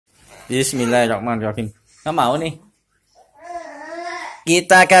Bismillahirrahmanirrahim. Nggak mau nih.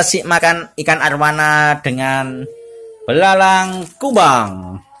 Kita kasih makan ikan arwana dengan belalang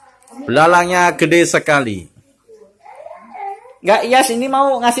kumang. Belalangnya gede sekali. Enggak, Yas, ini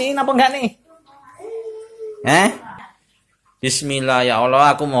mau ngasihin apa enggak nih? Bismillah ya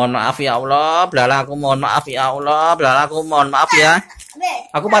Allah, aku mohon maaf ya Allah. Belalang aku mohon maaf ya Allah. Belalang aku mohon maaf ya.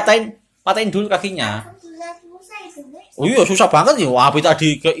 Aku patahin dulu kakinya. Oh iya, susah banget ya. Wah,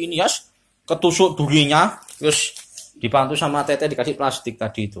 tadi ke ini, Yas. Ketusuk durinya, terus dibantu sama Tete dikasih plastik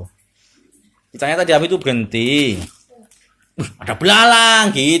tadi itu. Ditanya tadi Abi itu berhenti. Ada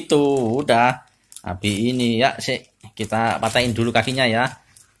belalang gitu. Udah. Abi ini ya, kita patahin dulu kakinya ya.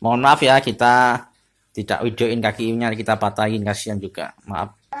 Mohon maaf ya, kita tidak videoin kakinya, kita patahin, kasihan juga.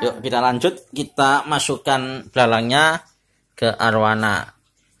 Maaf. Yuk kita lanjut, kita masukkan belalangnya ke arwana.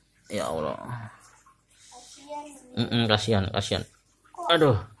 Ya Allah. Kasihan.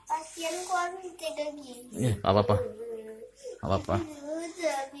 Aduh. Apa-apa.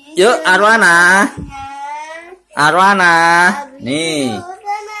 Yuk arwana. Nih.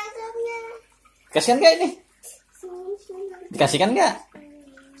 Kasihan gak ini? Dikasihkan gak?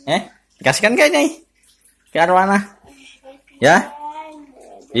 Dikasihkan gak ini? Ke arwana. Ya.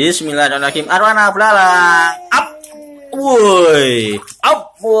 Bismillahirrahmanirrahim. Arwana belalang. Up. Woi.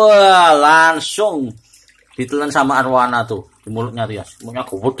 Up. Wah, langsung ditelan sama arwana tuh di mulutnya tuh, Yas. Mulutnya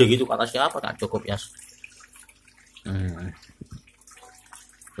gede gitu, kata siapa kan cukup, Yas.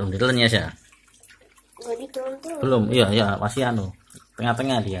 Belum ditelan ya, Yas. Belum, iya masih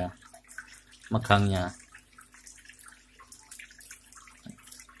tengah-tengah dia megangnya.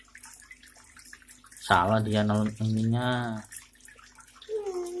 Salah dia ininya,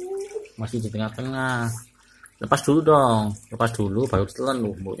 masih di tengah-tengah. Lepas dulu baru ditelan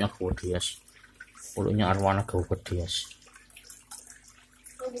loh. Mulutnya gede, Yas. Mulutnya arwana gede, Yas.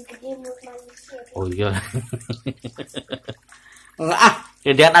 Oh iya.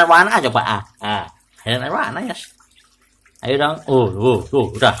 Gedean arwana aja Pak. Gedean arwana, Yas. Ayo dong.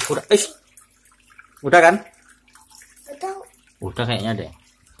 Udah. Udah kan? Udah kayaknya deh.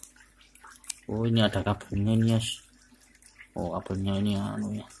 Oh, ini ada kabelnya nih, Yas. Oh, kabelnya ini ya.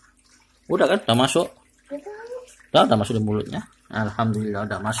 Udah kan? Udah masuk. Udah masuk di mulutnya. Alhamdulillah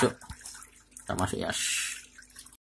udah masuk. Udah masuk, Yas.